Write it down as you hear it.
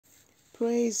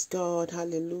Praise God.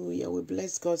 Hallelujah. We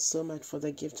bless God so much for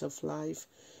the gift of life,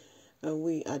 and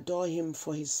we adore him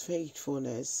for his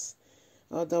faithfulness.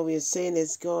 All that we are saying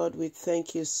is, God, we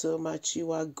thank you so much.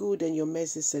 You are good and your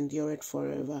mercies endure it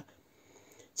forever.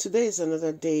 Today is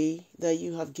another day that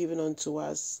you have given unto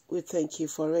us. We thank you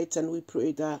for it, and we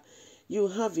pray that you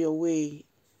have your way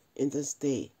in this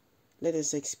day. Let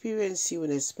us experience you in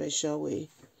a special way,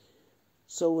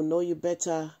 so we'll know you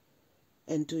better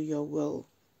and do your will.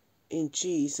 In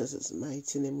Jesus'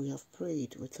 mighty name we have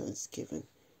prayed with thanksgiving.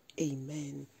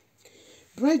 Amen.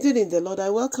 Brethren in the Lord, I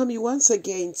welcome you once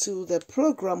again to the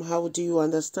program, How Do You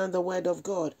Understand the Word of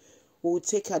God? We will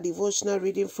take a devotional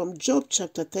reading from Job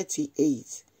chapter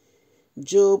 38.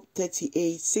 Job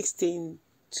 38, 16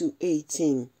 to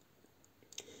 18.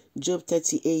 Job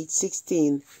 38,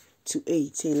 16 to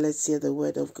 18. Let's hear the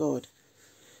word of God.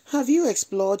 Have you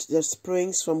explored the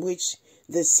springs from which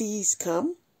the seas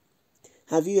come?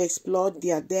 Have you explored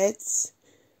their depths?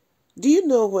 Do you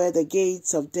know where the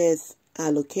gates of death are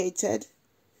located?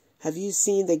 Have you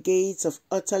seen the gates of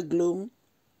utter gloom?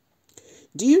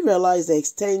 Do you realize the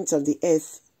extent of the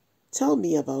earth? Tell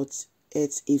me about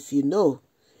it if you know.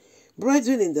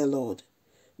 Brethren in the Lord,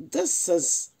 this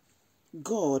is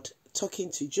God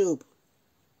talking to Job,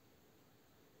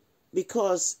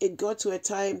 because it got to a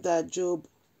time that Job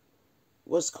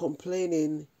was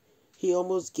complaining. He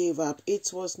almost gave up. It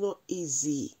was not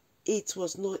easy. It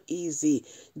was not easy.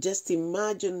 Just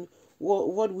imagine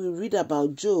what we read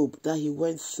about Job that he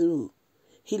went through.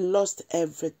 He lost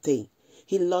everything.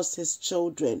 He lost his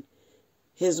children.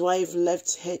 His wife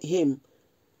left him.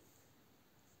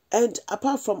 And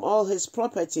apart from all his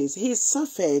properties, he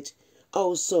suffered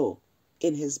also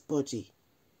in his body,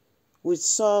 with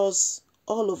sores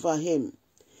all over him,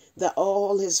 that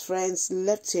all his friends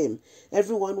left him.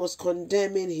 Everyone was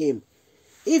condemning him.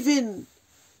 Even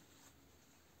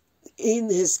in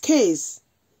his case,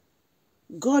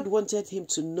 God wanted him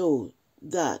to know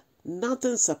that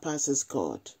nothing surpasses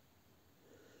God.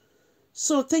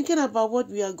 So thinking about what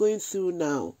we are going through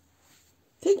now,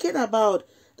 thinking about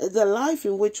the life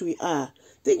in which we are,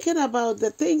 thinking about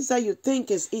the things that you think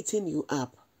is eating you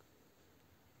up,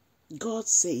 God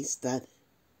says that,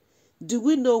 do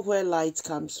we know where light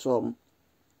comes from?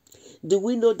 Do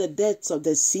we know the depths of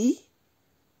the sea?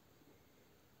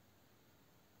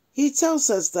 He tells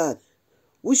us that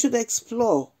we should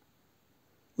explore.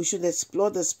 We should explore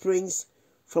the springs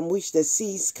from which the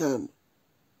seas come.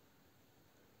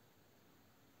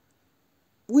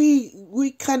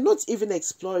 We cannot even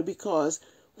explore, because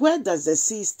where does the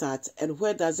sea start and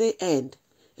where does it end?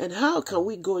 And how can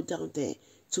we go down there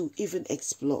to even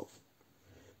explore?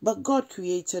 But God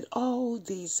created all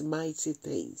these mighty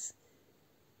things.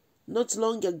 Not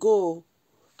long ago,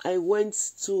 I went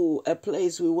to a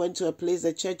place,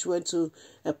 the church went to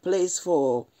a place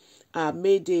for our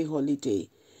May Day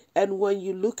holiday. And when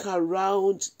you look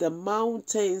around the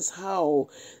mountains, how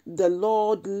the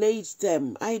Lord laid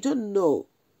them, I don't know.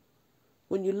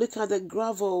 When you look at the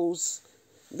gravels,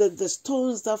 the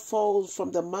stones that fall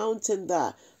from the mountain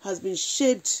that has been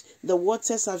shaped, the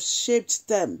waters have shaped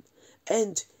them.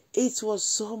 And it was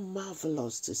so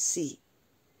marvelous to see.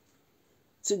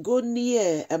 To go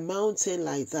near a mountain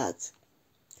like that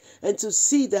and to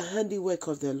see the handiwork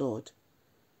of the Lord.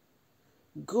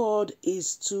 God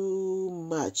is too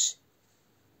much.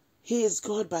 He is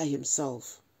God by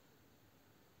himself.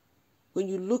 When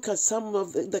you look at some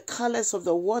of the colors of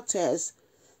the waters,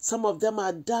 some of them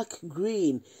are dark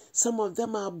green, some of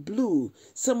them are blue,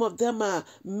 some of them are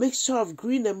mixture of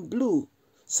green and blue,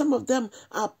 some of them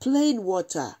are plain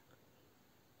water.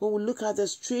 When we look at the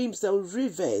streams, the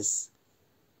rivers,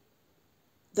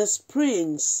 the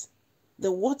springs, the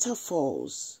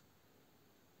waterfalls,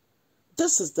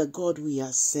 this is the God we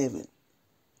are serving.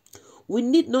 We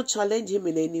need not challenge him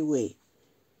in any way.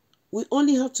 We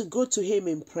only have to go to him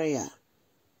in prayer.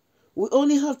 We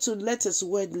only have to let his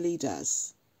word lead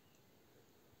us.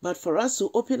 But for us to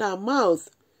open our mouth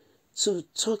to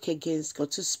talk against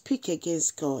God, to speak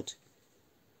against God,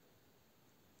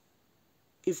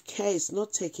 if care is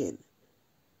not taken,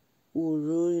 we will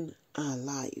ruin our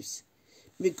lives.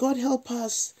 May God help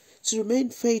us to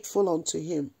remain faithful unto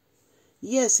him.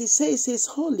 Yes, he says he's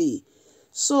holy,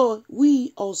 so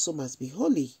we also must be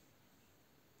holy.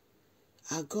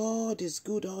 Our God is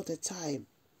good all the time.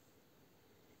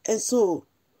 And so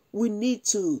we need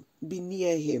to be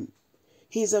near him.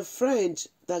 He's a friend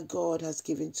that God has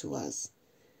given to us.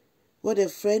 What a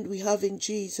friend we have in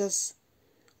Jesus.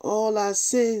 All our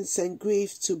sins and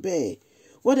griefs to bear.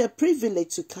 What a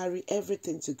privilege to carry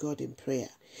everything to God in prayer.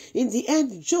 In the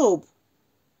end, Job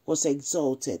was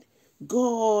exalted.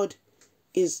 God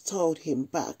installed him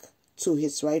back to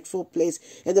his rightful place.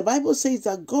 And the Bible says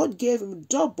that God gave him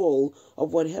double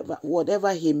of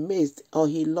whatever he missed or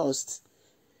he lost.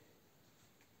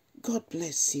 God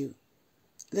bless you.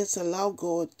 Let's allow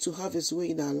God to have his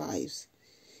way in our lives.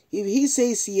 If he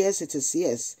says yes, it is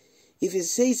yes. If he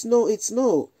says no, it's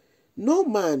no. No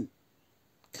man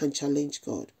can challenge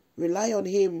God. Rely on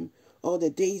him all the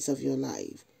days of your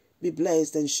life. Be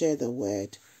blessed and share the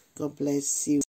word. God bless you.